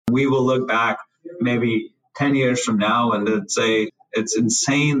We will look back maybe 10 years from now and say it's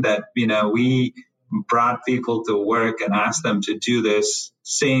insane that, we brought people to work and asked them to do this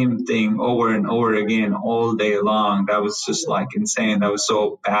same thing over and over again all day long. That was just insane. That was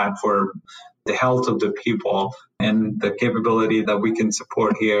so bad for the health of the people, and the capability that we can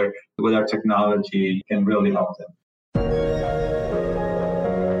support here with our technology can really help them.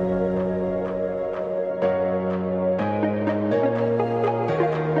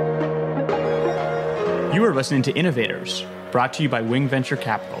 You are listening to Innovators, brought to you by Wing Venture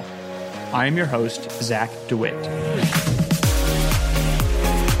Capital. I am your host, Zach DeWitt.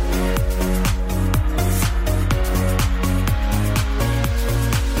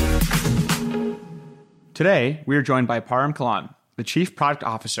 Today, we are joined by Param Kalam, the Chief Product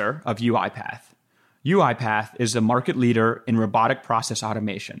Officer of UiPath. UiPath is a market leader in robotic process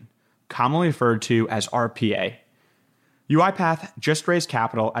automation, commonly referred to as RPA. UiPath just raised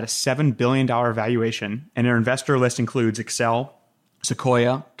capital at a $7 billion valuation, and their investor list includes Excel,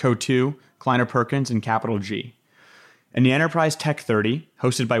 Sequoia, Coatue, Kleiner Perkins, and Capital G. In the Enterprise Tech 30,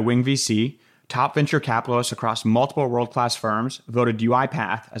 hosted by Wing VC, top venture capitalists across multiple world-class firms voted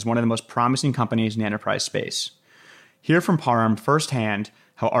UiPath as one of the most promising companies in the enterprise space. Hear from Param firsthand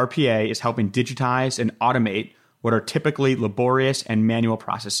how RPA is helping digitize and automate what are typically laborious and manual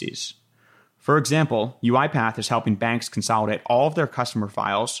processes. For example, UiPath is helping banks consolidate all of their customer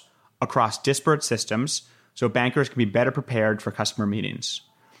files across disparate systems so bankers can be better prepared for customer meetings.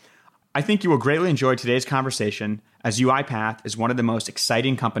 I think you will greatly enjoy today's conversation, as UiPath is one of the most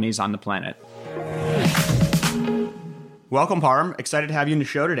exciting companies on the planet. Welcome, Param. Excited to have you in the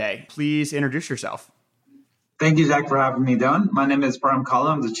show today. Please introduce yourself. Thank you, Zach, for having me down. My name is Param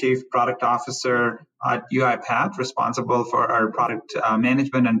Kalam. I'm the Chief Product Officer at UiPath, responsible for our product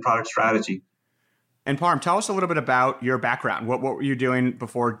management and product strategy. And Param, tell us a little bit about your background. What were you doing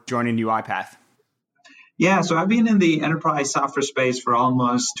before joining UiPath? Yeah, so I've been in the enterprise software space for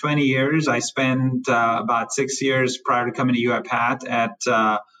almost 20 years. I spent about 6 years prior to coming to UiPath at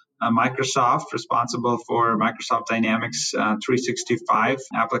Microsoft, responsible for Microsoft Dynamics 365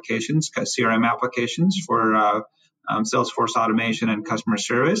 applications, CRM applications for Salesforce automation and customer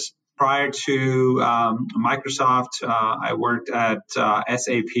service. Prior to Microsoft, I worked at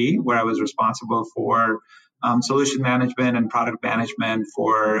SAP, where I was responsible for solution management and product management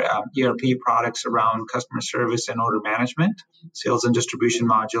for ERP products around customer service and order management, sales and distribution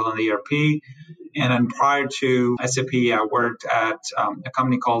module in the ERP. And then prior to SAP, I worked at a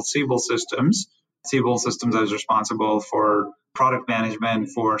company called Siebel Systems. Siebel Systems, I was responsible for product management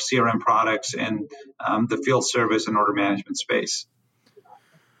for CRM products in the field service and order management space.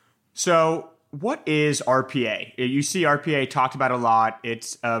 So what is RPA? You see RPA talked about a lot.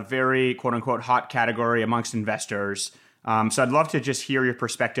 It's a very, quote unquote, hot category amongst investors. So I'd love to just hear your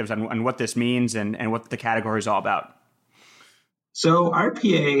perspectives on what this means and what the category is all about. So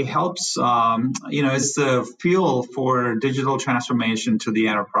RPA helps, is the fuel for digital transformation to the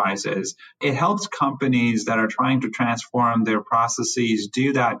enterprises. It helps companies that are trying to transform their processes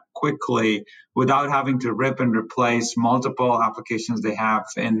do that quickly without having to rip and replace multiple applications they have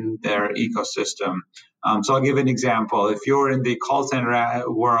in their ecosystem. So I'll give an example. If you're in the call center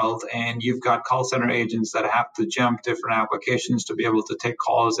world and you've got call center agents that have to jump different applications to be able to take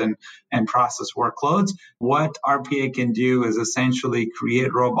calls and process workloads, what RPA can do is essentially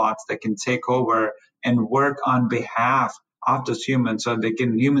create robots that can take over and work on behalf of those humans, so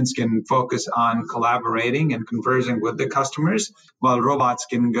humans can focus on collaborating and conversing with the customers, while robots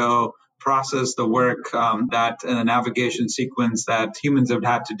can go process the work that in a navigation sequence that humans have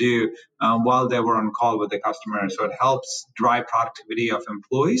had to do while they were on call with the customer. So it helps drive productivity of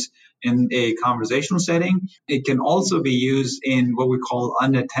employees in a conversational setting. It can also be used in what we call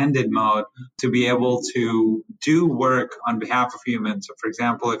unattended mode to be able to do work on behalf of humans. So for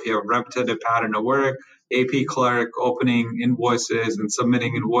example, if you have a repetitive pattern of work, AP clerk opening invoices and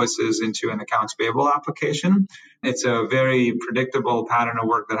submitting invoices into an accounts payable application. It's a very predictable pattern of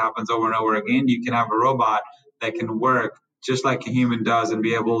work that happens over and over again. You can have a robot that can work just like a human does and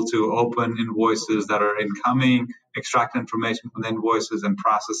be able to open invoices that are incoming, extract information from the invoices, and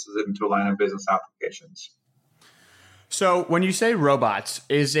processes it into line of business applications. So when you say robots,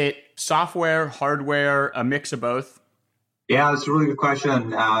 is it software, hardware, a mix of both? Yeah, that's a really good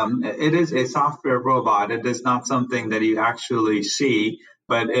question. It is a software robot. It is not something that you actually see,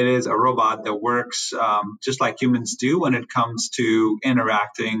 but it is a robot that works just like humans do when it comes to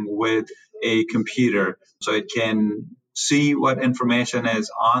interacting with a computer. So it can see what information is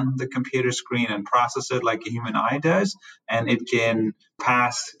on the computer screen and process it like a human eye does. And it can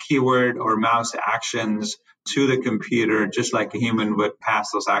pass keyword or mouse actions to the computer, just like a human would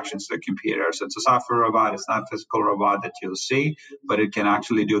pass those actions to the computer. So it's a software robot. It's not a physical robot that you'll see, but it can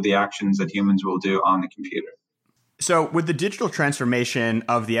actually do the actions that humans will do on the computer. So with the digital transformation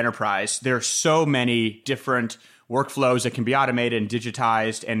of the enterprise, there are so many different workflows that can be automated and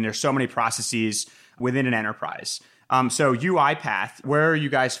digitized, and there's so many processes within an enterprise. So UiPath, where are you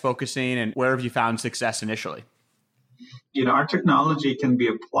guys focusing and where have you found success initially? Our technology can be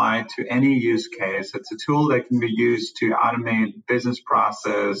applied to any use case. It's a tool that can be used to automate business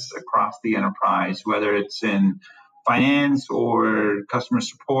process across the enterprise, whether it's in finance or customer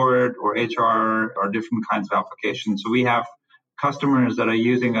support or HR or different kinds of applications. So we have customers that are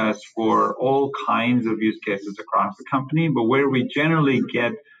using us for all kinds of use cases across the company, but where we generally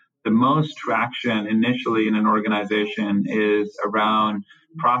get the most traction initially in an organization is around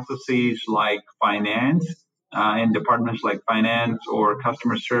processes like finance, in departments like finance or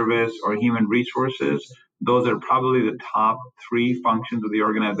customer service or human resources. Those are probably the top three functions of the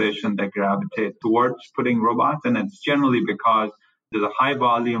organization that gravitate towards putting robots. And it's generally because there's a high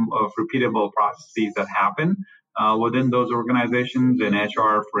volume of repeatable processes that happen within those organizations, in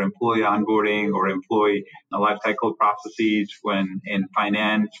HR for employee onboarding or employee lifecycle processes, when in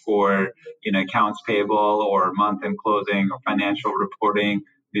finance for accounts payable or month-end closing or financial reporting.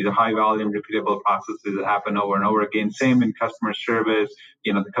 These are high volume, repeatable processes that happen over and over again. Same in customer service.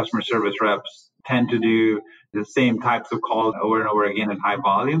 The customer service reps tend to do the same types of calls over and over again in high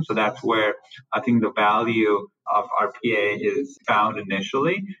volume. So that's where I think the value of RPA is found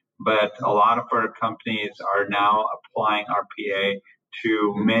initially. But a lot of our companies are now applying RPA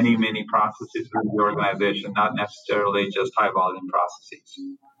to many, many processes in the organization, not necessarily just high volume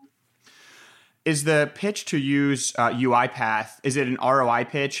processes. Is the pitch to use UiPath, is it an ROI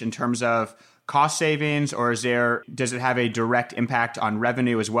pitch in terms of cost savings, or does it have a direct impact on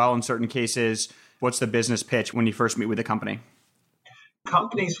revenue as well in certain cases? What's the business pitch when you first meet with the company?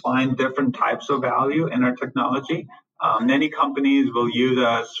 Companies find different types of value in our technology. Many companies will use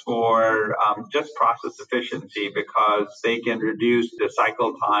us for just process efficiency because they can reduce the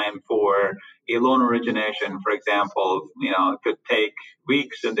cycle time for a loan origination, for example. It could take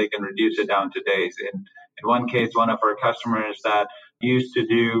weeks and they can reduce it down to days. In one case, one of our customers that used to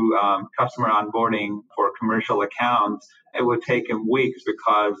do customer onboarding for commercial accounts, it would take them weeks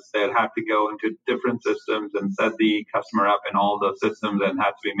because they'd have to go into different systems and set the customer up in all those systems and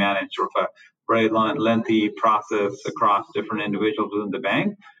have to be managed with a very lengthy process across different individuals within the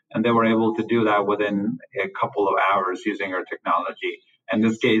bank. And they were able to do that within a couple of hours using our technology. In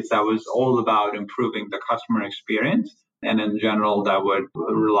this case, that was all about improving the customer experience. And in general, that would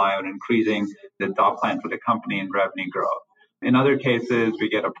rely on increasing the top line for the company and revenue growth. In other cases, we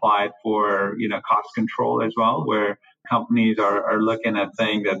get applied for, cost control as well, where companies are looking at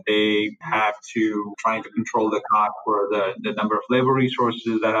saying that they have to try to control the cost for the number of labor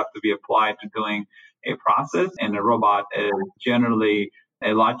resources that have to be applied to doing a process. And a robot is generally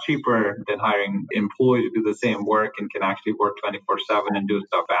a lot cheaper than hiring employees to do the same work and can actually work 24/7 and do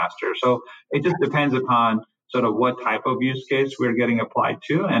stuff faster. So it just depends upon sort of what type of use case we're getting applied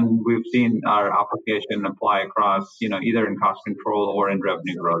to. And we've seen our application apply across, either in cost control or in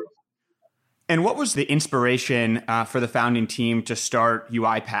revenue growth. And what was the inspiration for the founding team to start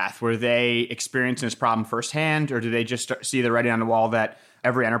UiPath? Were they experiencing this problem firsthand, or did they just see the writing on the wall that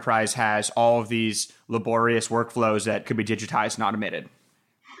every enterprise has all of these laborious workflows that could be digitized and automated?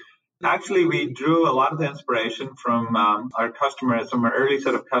 Actually, we drew a lot of the inspiration from our customers, from our early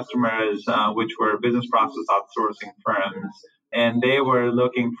set of customers, which were business process outsourcing firms. And they were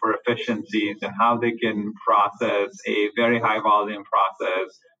looking for efficiencies and how they can process a very high volume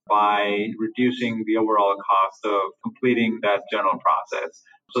process by reducing the overall cost of completing that general process.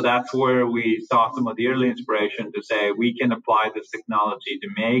 So that's where we saw some of the early inspiration to say we can apply this technology to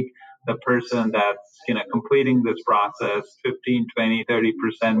make the person that's completing this process 15, 20,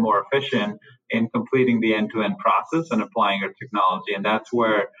 30% more efficient in completing the end-to-end process and applying our technology. And that's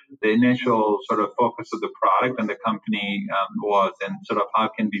where the initial sort of focus of the product and the company was, and sort of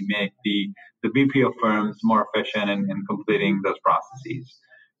how can we make the BPO firms more efficient in completing those processes.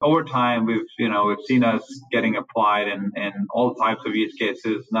 Over time, we've seen us getting applied in all types of use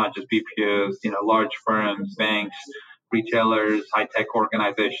cases, not just BPOs, large firms, banks, retailers, high-tech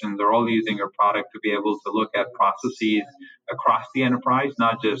organizations are all using our product to be able to look at processes across the enterprise,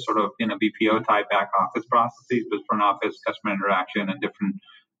 not just sort of BPO-type back office processes, but front office, customer interaction, and different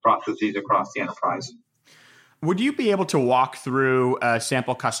processes across the enterprise. Would you be able to walk through a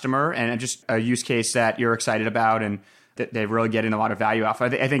sample customer and just a use case that you're excited about and that they're really getting a lot of value off?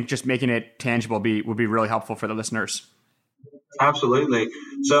 I think just making it tangible would be really helpful for the listeners. Absolutely.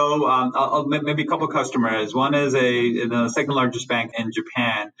 So maybe a couple of customers. One is the second largest bank in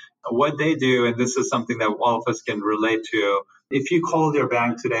Japan. What they do, and this is something that all of us can relate to. If you called your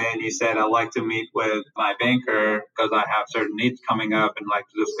bank today and you said, I'd like to meet with my banker because I have certain needs coming up and like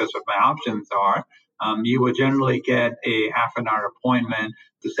to discuss what my options are, you would generally get a half an hour appointment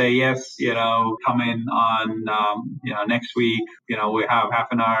to say, yes, come in on, next week, we have half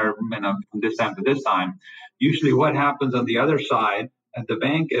an hour, from this time to this time. Usually what happens on the other side at the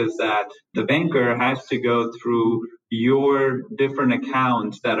bank is that the banker has to go through your different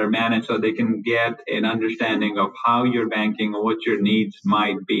accounts that are managed so they can get an understanding of how you're banking and what your needs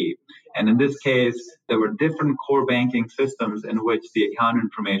might be. And in this case, there were different core banking systems in which the account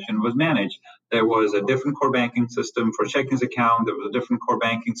information was managed. There was a different core banking system for checkings account. There was a different core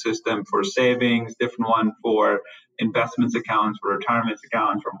banking system for savings, different one for investments accounts, for retirement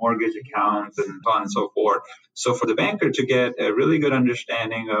accounts, for mortgage accounts, and so on and so forth. So for the banker to get a really good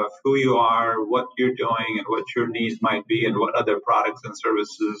understanding of who you are, what you're doing, and what your needs might be, and what other products and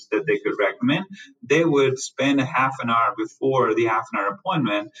services that they could recommend, they would spend a half an hour before the half an hour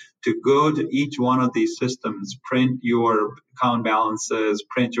appointment to go to each one of these systems, print your account balances,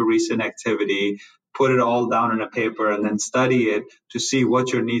 print your recent activity, put it all down on a paper, and then study it to see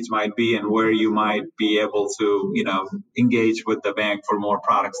what your needs might be and where you might be able to, engage with the bank for more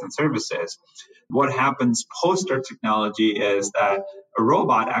products and services. What happens post our technology is that a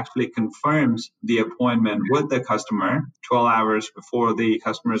robot actually confirms the appointment with the customer 12 hours before the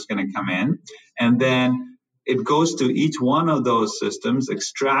customer is going to come in. And then it goes to each one of those systems,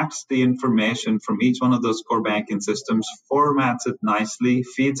 extracts the information from each one of those core banking systems, formats it nicely,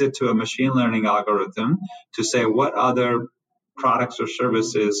 feeds it to a machine learning algorithm to say what other products or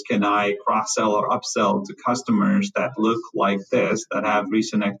services can I cross-sell or upsell to customers that look like this, that have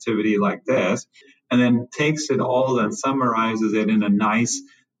recent activity like this, and then takes it all and summarizes it in a nice,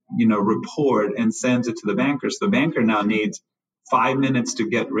 report and sends it to the banker. So the banker now needs 5 minutes to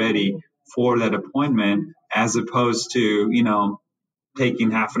get ready for that appointment, as opposed to,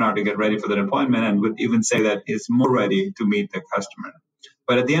 taking half an hour to get ready for that appointment, and would even say that it's more ready to meet the customer.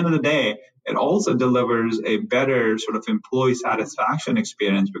 But at the end of the day, it also delivers a better sort of employee satisfaction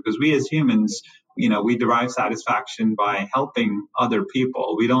experience, because we as humans, we derive satisfaction by helping other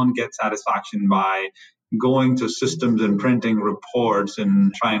people. We don't get satisfaction by going to systems and printing reports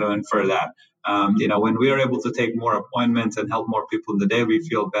and trying to infer that. When we are able to take more appointments and help more people in the day, we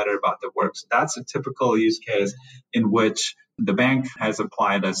feel better about the work. So that's a typical use case in which the bank has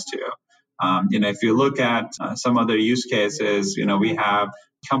applied us to. If you look at some other use cases, we have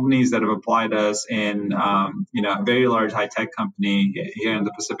companies that have applied us in, a very large high-tech company here in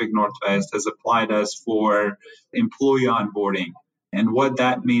the Pacific Northwest has applied us for employee onboarding. And what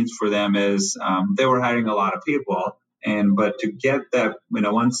that means for them is they were hiring a lot of people. But to get that,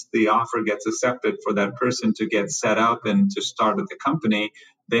 once the offer gets accepted for that person to get set up and to start at the company,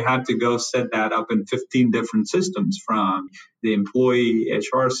 they had to go set that up in 15 different systems, from the employee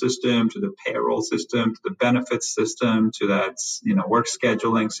HR system to the payroll system to the benefits system to that, work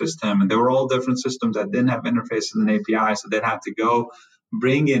scheduling system. And they were all different systems that didn't have interfaces and APIs. So they'd have to go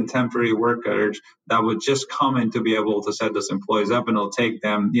bring in temporary workers that would just come in to be able to set those employees up. And it'll take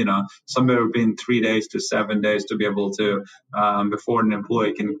them, somewhere between 3 days to 7 days to be able to, before an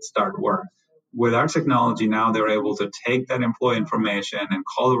employee can start work. With our technology now, they're able to take that employee information and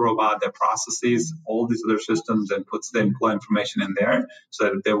call the robot that processes all these other systems and puts the employee information in there, so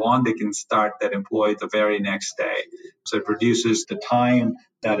that if they want, they can start that employee the very next day. So it reduces the time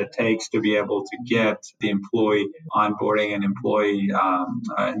that it takes to be able to get the employee onboarding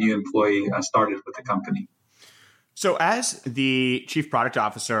and new employee started with the company. So as the chief product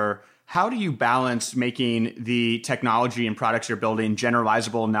officer, how do you balance making the technology and products you're building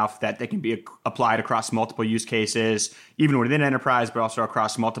generalizable enough that they can be applied across multiple use cases, even within enterprise, but also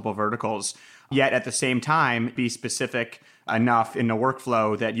across multiple verticals, yet at the same time be specific enough in the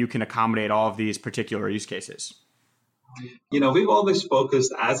workflow that you can accommodate all of these particular use cases? We've always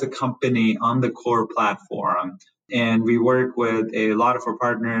focused as a company on the core platform. And we work with a lot of our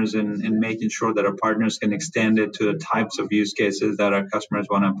partners in making sure that our partners can extend it to the types of use cases that our customers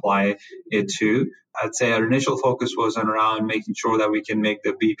want to apply it to. I'd say our initial focus was around making sure that we can make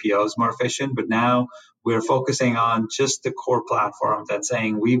the BPOs more efficient, but now we're focusing on just the core platform that's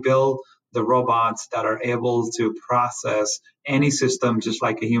saying we build the robots that are able to process any system just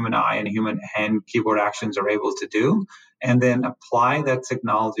like a human eye and a human hand keyboard actions are able to do, and then apply that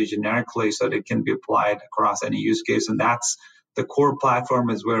technology generically so that it can be applied across any use case. And that's the core platform,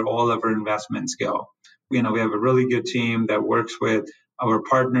 is where all of our investments go. We have a really good team that works with our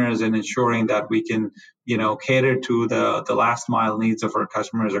partners and ensuring that we can, cater to the last mile needs of our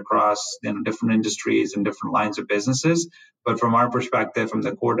customers across different industries and different lines of businesses. But from our perspective, from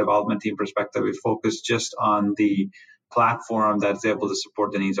the core development team perspective, we focus just on the platform that's able to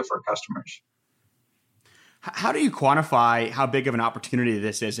support the needs of our customers. How do you quantify how big of an opportunity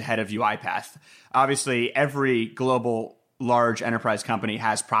this is ahead of UiPath? Obviously, every global large enterprise company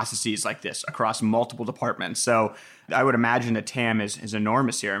has processes like this across multiple departments. So I would imagine the TAM is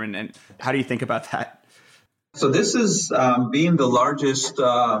enormous here. I mean, and how do you think about that? So this is being the largest,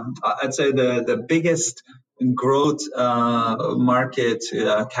 I'd say the biggest growth market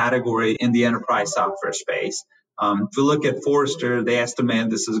category in the enterprise software space. If you look at Forrester, they estimate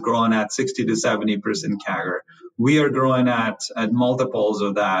this is growing at 60 to 70% CAGR. We are growing at multiples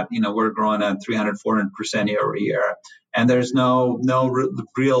of that. We're growing at 300, 400% year over year. And there's no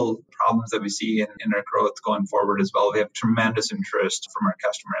real problems that we see in our growth going forward as well. We have tremendous interest from our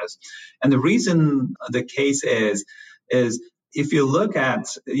customers. And the reason the case is if you look at,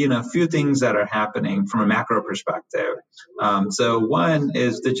 a few things that are happening from a macro perspective. So one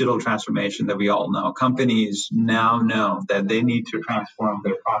is digital transformation that we all know. Companies now know that they need to transform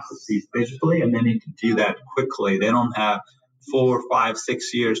their processes digitally, and they need to do that quickly. They don't have 4, 5,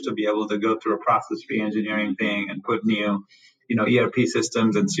 6 years to be able to go through a process re-engineering thing and put new, ERP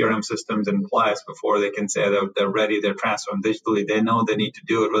systems and CRM systems in place before they can say that they're ready, they're transformed digitally. They know they need to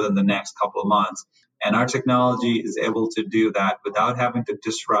do it within the next couple of months. And our technology is able to do that without having to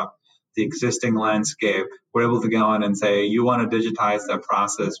disrupt the existing landscape. We're able to go in and say, you want to digitize that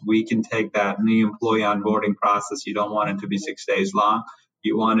process. We can take that new employee onboarding process. You don't want it to be 6 days long.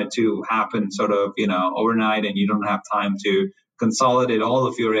 You want it to happen sort of, overnight, and you don't have time to consolidate all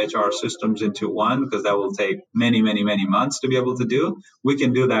of your HR systems into one, because that will take many, many, many months to be able to do. We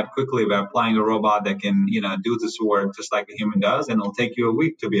can do that quickly by applying a robot that can, do this work just like a human does, and it'll take you a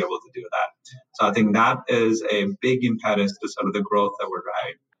week to be able to do that. So I think that is a big impetus to sort of the growth that we're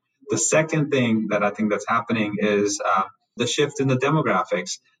driving. The second thing that I think that's happening is the shift in the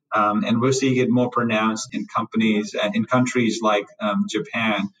demographics. And we're seeing it more pronounced in countries like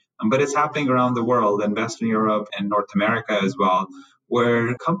Japan, but it's happening around the world, in Western Europe and North America as well,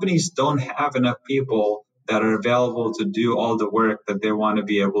 where companies don't have enough people that are available to do all the work that they want to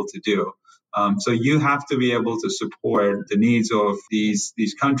be able to do. So you have to be able to support the needs of these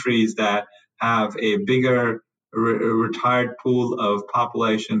countries that have a bigger retired pool of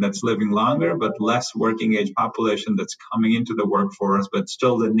population that's living longer, but less working age population that's coming into the workforce, but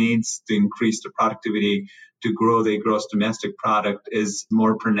still the needs to increase the productivity to grow the gross domestic product is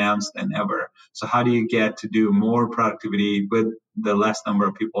more pronounced than ever. So how do you get to do more productivity with the less number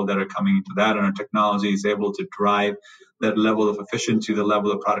of people that are coming into that? And our technology is able to drive that level of efficiency, the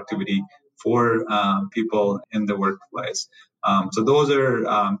level of productivity for people in the workplace. So those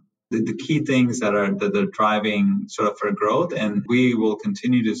are the key things that are driving sort of for growth, and we will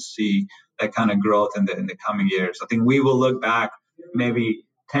continue to see that kind of growth in the coming years. I think we will look back maybe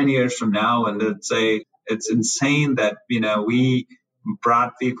 10 years from now and say it's insane that we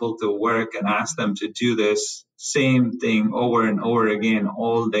brought people to work and asked them to do this same thing over and over again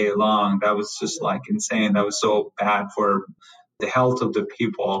all day long. That was just like insane. That was so bad for the health of the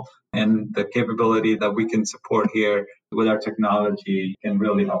people, and the capability that we can support here with our technology can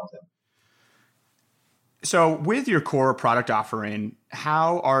really help them. So with your core product offering,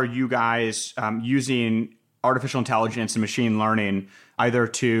 how are you guys using artificial intelligence and machine learning either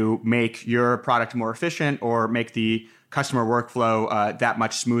to make your product more efficient or make the customer workflow that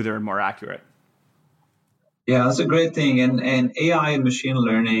much smoother and more accurate? Yeah, that's a great thing. And AI and machine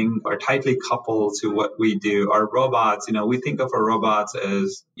learning are tightly coupled to what we do. Our robots, we think of our robots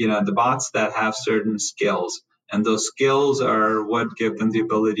as, the bots that have certain skills. And those skills are what give them the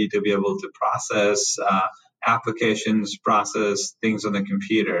ability to be able to process applications, process things on the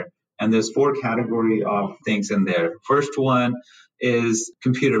computer. And there's 4 categories of things in there. First one is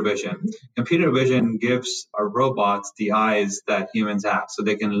computer vision. Computer vision gives our robots the eyes that humans have. So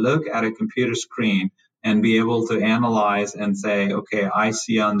they can look at a computer screen and be able to analyze and say, okay, I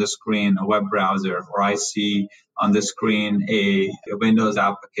see on the screen a web browser, or I see on the screen a Windows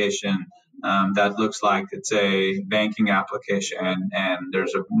application that looks like it's a banking application, and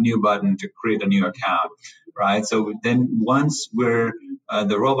there's a new button to create a new account, right? So then once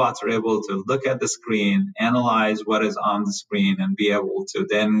the robots are able to look at the screen, analyze what is on the screen, and be able to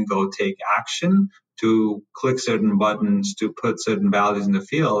then go take action to click certain buttons, to put certain values in the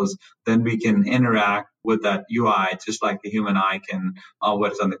fields, then we can interact with that UI just like the human eye can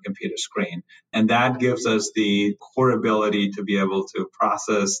what is on the computer screen. And that gives us the core ability to be able to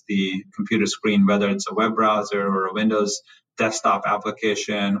process the computer screen, whether it's a web browser or a Windows desktop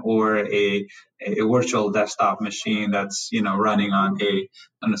application or a virtual desktop machine that's running on a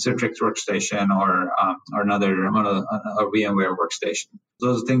Citrix workstation or another a VMware workstation.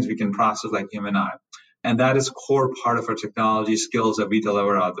 Those are things we can process like human eye, and that is core part of our technology skills that we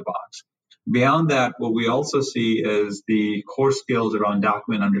deliver out of the box. Beyond that, what we also see is the core skills around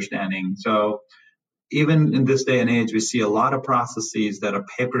document understanding. So even in this day and age, we see a lot of processes that are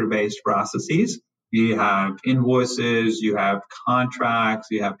paper-based processes. You have invoices, you have contracts,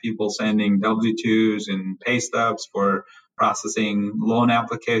 you have people sending W-2s and pay stubs for processing loan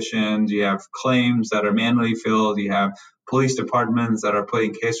applications, you have claims that are manually filled, you have police departments that are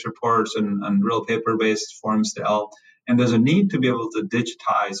putting case reports and real paper-based forms to help. And there's a need to be able to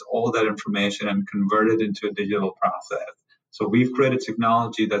digitize all that information and convert it into a digital process. So we've created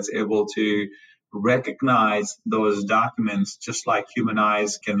technology that's able to recognize those documents just like human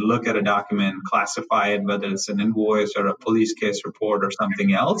eyes can look at a document, classify it, whether it's an invoice or a police case report or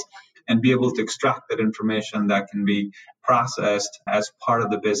something else, and be able to extract that information that can be processed as part of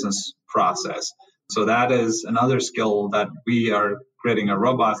the business process. So that is another skill that we are creating a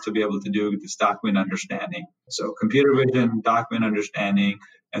robot to be able to do this document understanding. So computer vision, document understanding,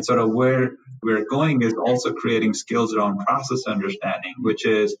 and sort of where we're going is also creating skills around process understanding, which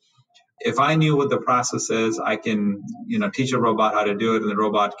is if I knew what the process is, I can, teach a robot how to do it and the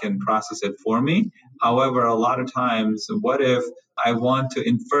robot can process it for me. However, a lot of times, what if I want to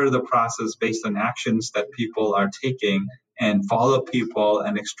infer the process based on actions that people are taking and follow people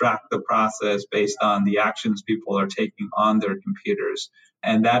and extract the process based on the actions people are taking on their computers?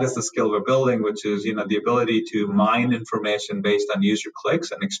 And that is the skill we're building, which is, the ability to mine information based on user clicks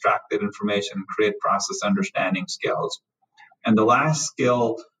and extract that information and create process understanding skills. And the last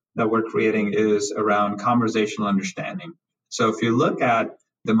skill that we're creating is around conversational understanding. So if you look at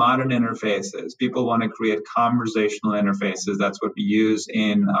the modern interfaces, people want to create conversational interfaces. That's what we use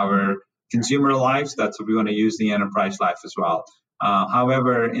in our consumer lives. That's what we want to use in the enterprise life as well.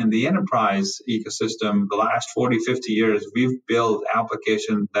 However, in the enterprise ecosystem, the last 40, 50 years, we've built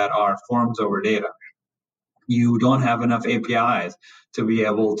applications that are forms over data. You don't have enough APIs to be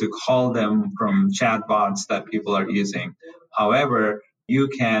able to call them from chatbots that people are using. However, you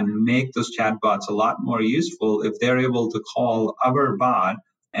can make those chatbots a lot more useful if they're able to call our bot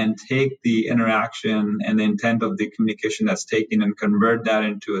and take the interaction and the intent of the communication that's taken and convert that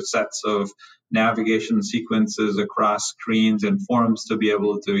into a sets of navigation sequences across screens and forms to be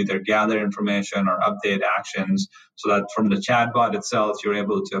able to either gather information or update actions so that from the chatbot itself, you're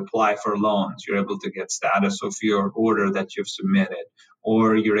able to apply for loans, you're able to get status of your order that you've submitted,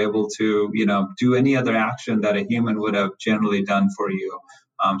 or you're able to, do any other action that a human would have generally done for you.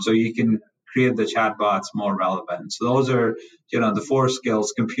 So you can create the chatbots more relevant. So those are, the 4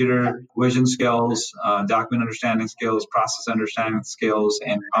 skills: computer vision skills, document understanding skills, process understanding skills,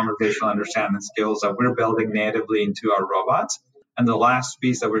 and conversational understanding skills that we're building natively into our robots. And the last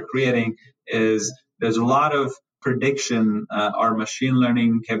piece that we're creating is there's a lot of prediction or machine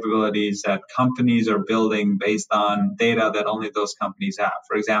learning capabilities that companies are building based on data that only those companies have.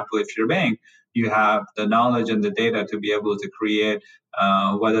 For example, if you're a bank, you have the knowledge and the data to be able to create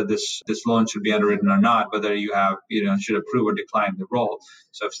whether this loan should be underwritten or not, whether you have, should approve or decline the role.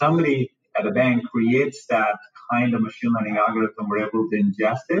 So if somebody at a bank creates that kind of machine learning algorithm, we're able to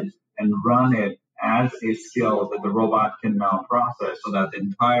ingest it and run it as a skill that the robot can now process so that the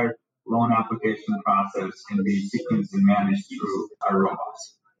entire loan application process can be sequenced and managed through our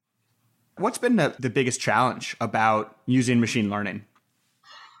robots. What's been the biggest challenge about using machine learning?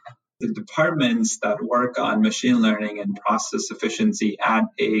 The departments that work on machine learning and process efficiency at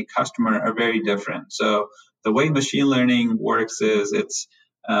a customer are very different. So the way machine learning works is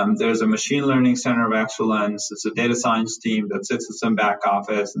there's a machine learning center of excellence. It's a data science team that sits in some back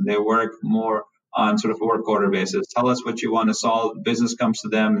office, and they work more on sort of a work order basis. Tell us what you want to solve. The business comes to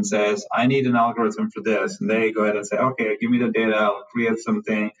them and says, I need an algorithm for this. And they go ahead and say, okay, give me the data, I'll create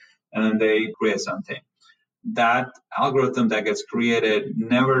something, and then they create something. That algorithm that gets created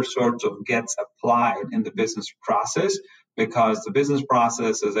never sort of gets applied in the business process because the business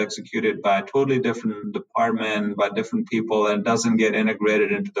process is executed by a totally different department, by different people, and doesn't get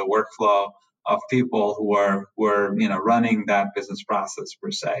integrated into the workflow of people who are running that business process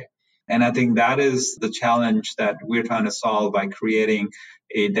per se. And I think that is the challenge that we're trying to solve by creating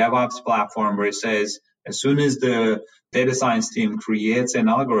a DevOps platform where it says, as soon as the data science team creates an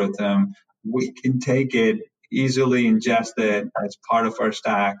algorithm, we can take it, easily ingest it as part of our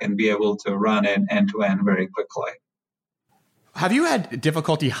stack and be able to run it end to end very quickly. Have you had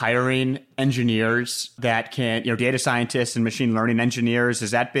difficulty hiring engineers that can, data scientists and machine learning engineers?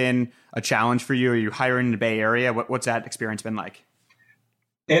 Has that been a challenge for you? Are you hiring in the Bay Area? What's that experience been like?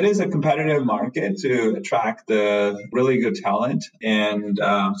 It is a competitive market to attract the really good talent, and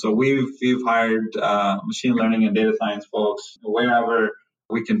so we've hired machine learning and data science folks wherever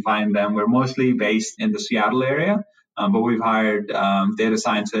we can find them. We're mostly based in the Seattle area, but we've hired data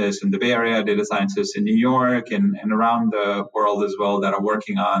scientists in the Bay Area, data scientists in New York, and around the world as well that are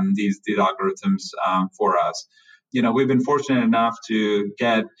working on these algorithms for us. We've been fortunate enough to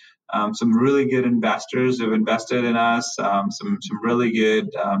get some really good investors who have invested in us, some really good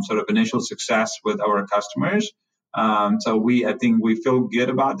sort of initial success with our customers. I think we feel good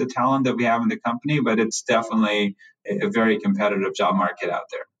about the talent that we have in the company, but it's definitely a very competitive job market out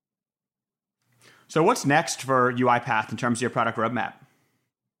there. So what's next for UiPath in terms of your product roadmap?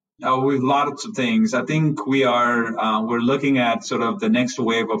 With lots of things. I think we're looking at sort of the next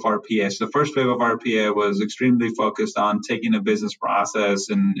wave of RPA. So the first wave of RPA was extremely focused on taking a business process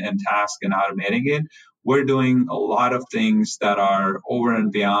and task and automating it. We're doing a lot of things that are over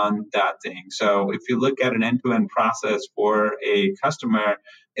and beyond that thing. So if you look at an end-to-end process for a customer,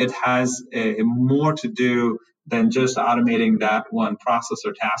 it has more to do than just automating that one process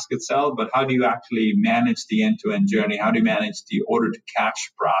or task itself, but how do you actually manage the end-to-end journey? How do you manage the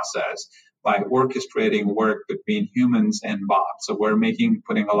order-to-cash process by orchestrating work between humans and bots? So we're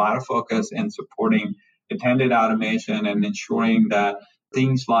putting a lot of focus in supporting attended automation and ensuring that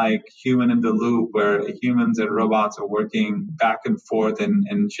things like human in the loop, where humans and robots are working back and forth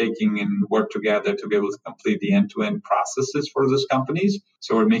and shaking and work together to be able to complete the end-to-end processes for those companies.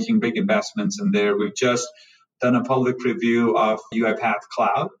 So we're making big investments in there. We've just done a public preview of UiPath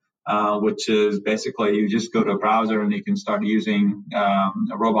Cloud, which is basically you just go to a browser and you can start using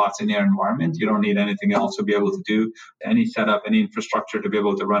robots in your environment. You don't need anything else to be able to do any setup, any infrastructure to be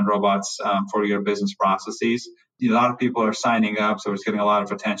able to run robots for your business processes. A lot of people are signing up, so it's getting a lot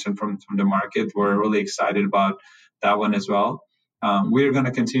of attention from the market. We're really excited about that one as well. We're going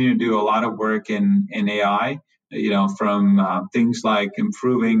to continue to do a lot of work in AI. From things like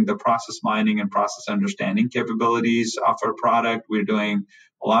improving the process mining and process understanding capabilities of our product. We're doing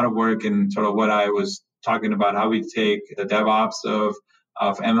a lot of work in sort of what I was talking about, how we take the DevOps of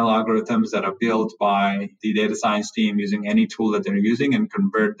ML algorithms that are built by the data science team using any tool that they're using and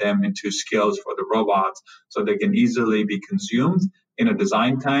convert them into skills for the robots so they can easily be consumed in a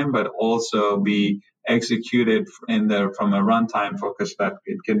design time, but also be executed from a runtime focus that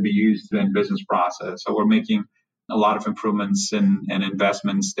it can be used in business process. So we're making a lot of improvements and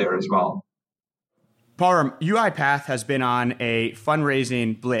investments there as well. Param, UiPath has been on a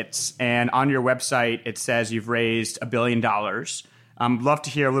fundraising blitz, and on your website, it says you've raised $1 billion. I'd love to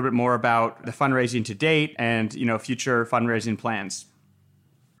hear a little bit more about the fundraising to date and future fundraising plans.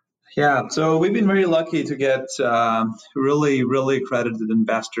 Yeah, so we've been very lucky to get really, really accredited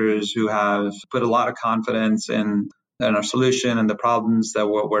investors who have put a lot of confidence in our solution and the problems that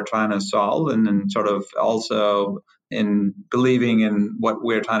we're trying to solve, and sort of also in believing in what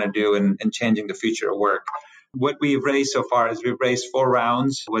we're trying to do and changing the future of work. What we've raised so far is we've raised 4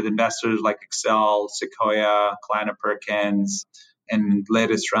 rounds with investors like Excel, Sequoia, Kleiner Perkins, and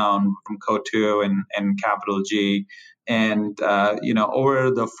latest round from Co2 and Capital G. And, over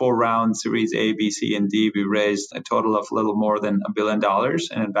the 4 rounds, Series A, B, C, and D, we raised a total of a little more than $1 billion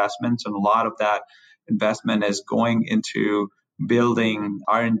in investments. And a lot of that investment is going into building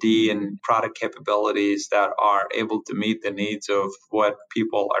R&D and product capabilities that are able to meet the needs of what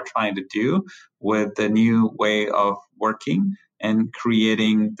people are trying to do with the new way of working and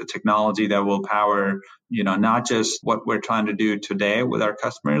creating the technology that will power, not just what we're trying to do today with our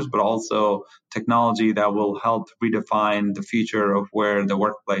customers, but also technology that will help redefine the future of where the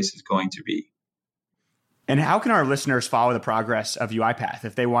workplace is going to be. And how can our listeners follow the progress of UiPath?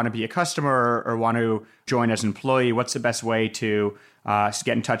 If they want to be a customer or want to join as an employee, what's the best way to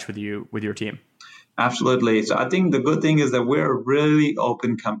get in touch with you, with your team? Absolutely. So I think the good thing is that we're a really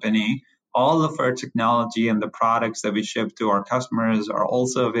open company. All of our technology and the products that we ship to our customers are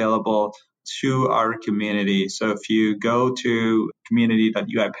also available to our community. So if you go to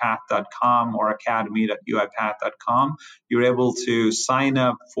community.uipath.com or academy.uipath.com, you're able to sign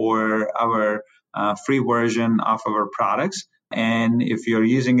up for our free version of our products. And if you're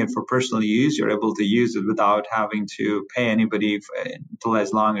using it for personal use, you're able to use it without having to pay anybody until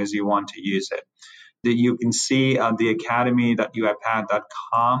as long as you want to use it. That you can see on the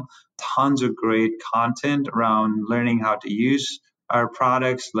academy.uipath.com tons of great content around learning how to use our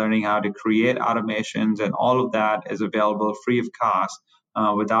products, learning how to create automations, and all of that is available free of cost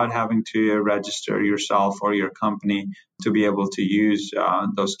without having to register yourself or your company to be able to use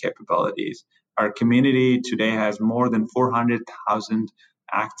those capabilities. Our community today has more than 400,000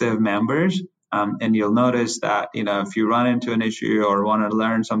 active members. And you'll notice that, if you run into an issue or want to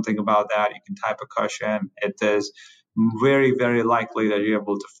learn something about that, you can type a question. It is very, very likely that you're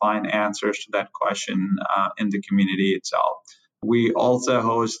able to find answers to that question in the community itself. We also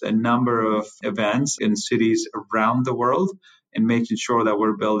host a number of events in cities around the world and making sure that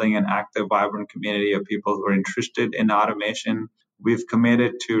we're building an active, vibrant community of people who are interested in automation. We've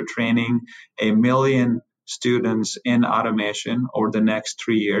committed to training 1 million students in automation over the next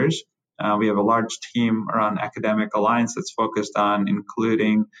 3 years. We have a large team around Academic Alliance that's focused on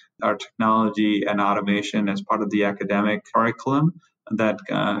including our technology and automation as part of the academic curriculum that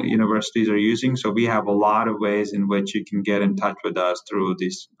universities are using. So we have a lot of ways in which you can get in touch with us through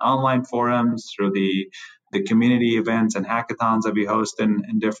these online forums, through the community events and hackathons that we host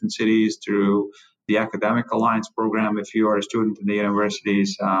in different cities, through the Academic Alliance program if you are a student in the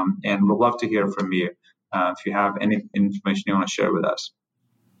universities. And we'd love to hear from you if you have any information you want to share with us.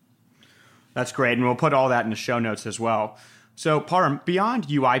 That's great. And we'll put all that in the show notes as well. So Param, beyond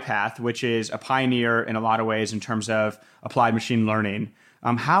UiPath, which is a pioneer in a lot of ways in terms of applied machine learning,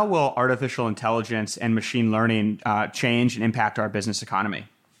 how will artificial intelligence and machine learning change and impact our business economy?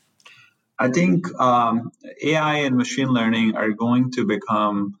 I think AI and machine learning are going to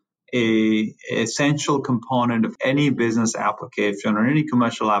become an essential component of any business application or any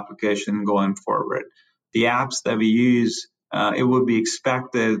commercial application going forward. The apps that we use, it would be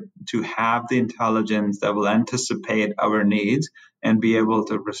expected to have the intelligence that will anticipate our needs and be able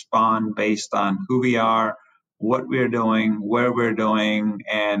to respond based on who we are, what we're doing, where we're doing,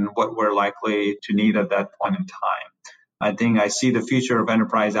 and what we're likely to need at that point in time. I think I see the future of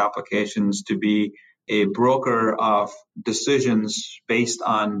enterprise applications to be a broker of decisions based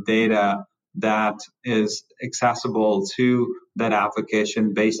on data that is accessible to that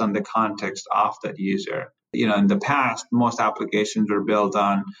application based on the context of that user. In the past, most applications were built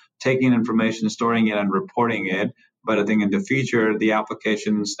on taking information, storing it, and reporting it. But I think in the future, the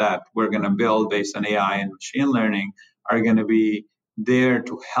applications that we're going to build based on AI and machine learning are going to be there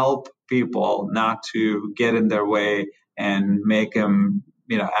to help people, not to get in their way and make them,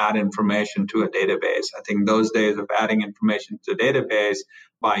 add information to a database. I think those days of adding information to a database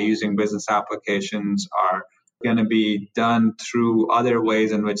by using business applications are going to be done through other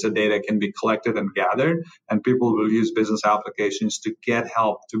ways in which the data can be collected and gathered, and people will use business applications to get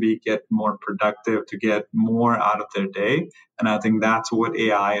help, to get more productive, to get more out of their day. And I think that's what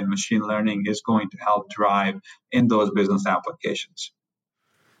AI and machine learning is going to help drive in those business applications.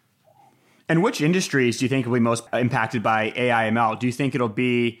 And which industries do you think will be most impacted by AI ML? Do you think it'll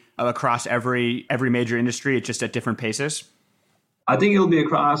be across every major industry, just at different paces? I think it'll be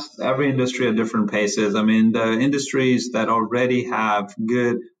across every industry at different paces. I mean, the industries that already have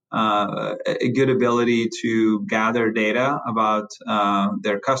a good ability to gather data about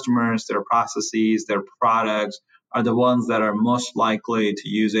their customers, their processes, their products are the ones that are most likely to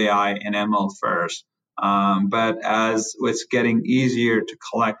use AI and ML first. But as it's getting easier to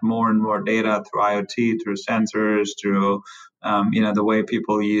collect more and more data through IoT, through sensors, through the way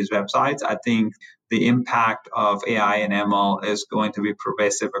people use websites, I think the impact of AI and ML is going to be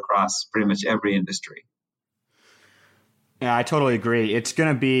pervasive across pretty much every industry. Yeah, I totally agree. It's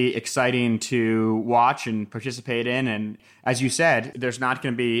going to be exciting to watch and participate in. And as you said, there's not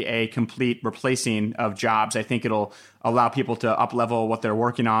going to be a complete replacing of jobs. I think it'll allow people to up-level what they're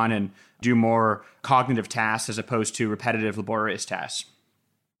working on and do more cognitive tasks as opposed to repetitive, laborious tasks.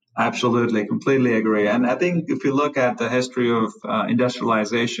 Absolutely, completely agree. And I think if you look at the history of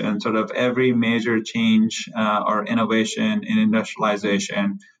industrialization, sort of every major change or innovation in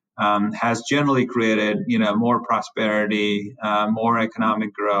industrialization has generally created, more prosperity, more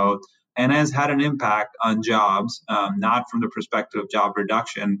economic growth, and has had an impact on jobs, not from the perspective of job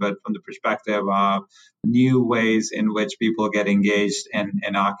reduction, but from the perspective of new ways in which people get engaged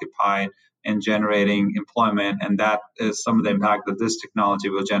and occupied and generating employment. And that is some of the impact that this technology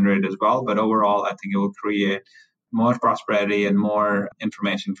will generate as well. But overall, I think it will create more prosperity and more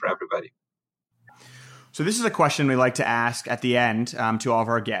information for everybody. So this is a question we like to ask at the end to all of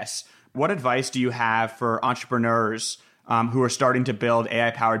our guests. What advice do you have for entrepreneurs who are starting to build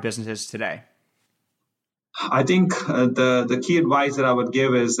AI-powered businesses today? I think the key advice that I would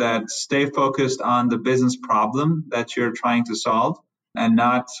give is that stay focused on the business problem that you're trying to solve. and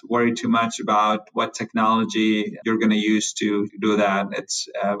not worry too much about what technology you're going to use to do that. It's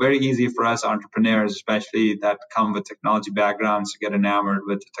very easy for us entrepreneurs, especially that come with technology backgrounds, to get enamored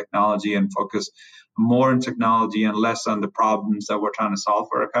with the technology and focus more on technology and less on the problems that we're trying to solve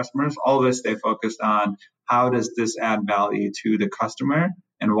for our customers. Always stay focused on how does this add value to the customer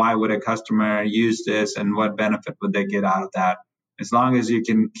and why would a customer use this and what benefit would they get out of that. As long as you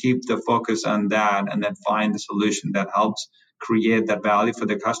can keep the focus on that and then find the solution that helps create that value for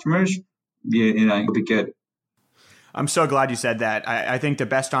the customers, you'll be good. I'm so glad you said that. I think the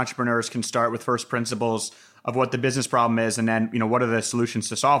best entrepreneurs can start with first principles of what the business problem is, and then, what are the solutions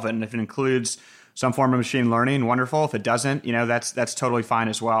to solve it? And if it includes some form of machine learning, wonderful. If it doesn't, that's totally fine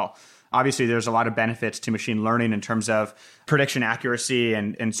as well. Obviously, there's a lot of benefits to machine learning in terms of prediction accuracy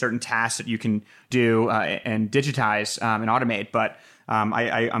and certain tasks that you can do and digitize and automate. But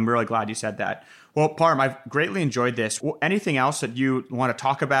I'm really glad you said that. Well, Parm, I've greatly enjoyed this. Anything else that you want to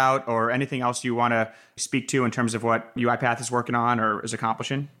talk about or anything else you want to speak to in terms of what UiPath is working on or is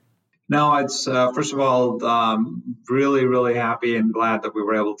accomplishing? No, it's first of all, really, really happy and glad that we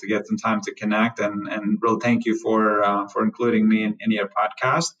were able to get some time to connect, and real thank you for including me in your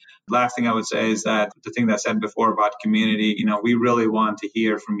podcast. Last thing I would say is that the thing that I said before about community, we really want to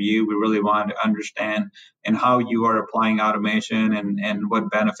hear from you. We really want to understand and how you are applying automation and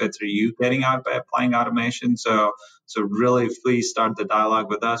what benefits are you getting out by applying automation. So really, please start the dialogue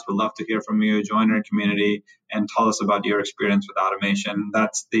with us. We'd love to hear from you. Join our community and tell us about your experience with automation.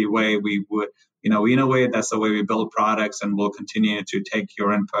 That's the way we would, we innovate. That's the way we build products, and we'll continue to take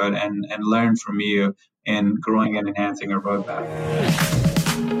your input and learn from you in growing and enhancing our roadmap.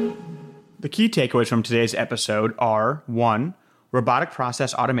 The key takeaways from today's episode are: 1, robotic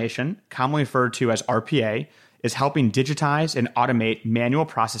process automation, commonly referred to as RPA, is helping digitize and automate manual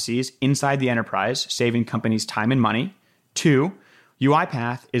processes inside the enterprise, saving companies time and money. 2,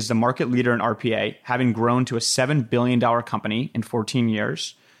 UiPath is the market leader in RPA, having grown to a $7 billion company in 14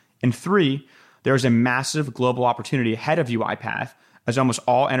 years. And 3, there is a massive global opportunity ahead of UiPath, as almost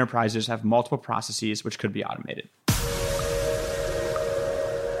all enterprises have multiple processes which could be automated.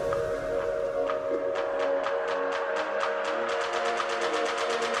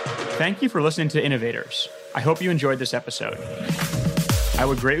 Thank you for listening to Innovators. I hope you enjoyed this episode. I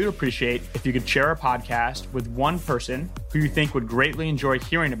would greatly appreciate if you could share our podcast with one person who you think would greatly enjoy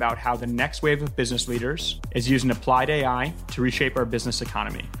hearing about how the next wave of business leaders is using applied AI to reshape our business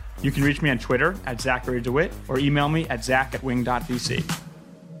economy. You can reach me on Twitter @Zachary DeWitt or email me at zach@wing.vc.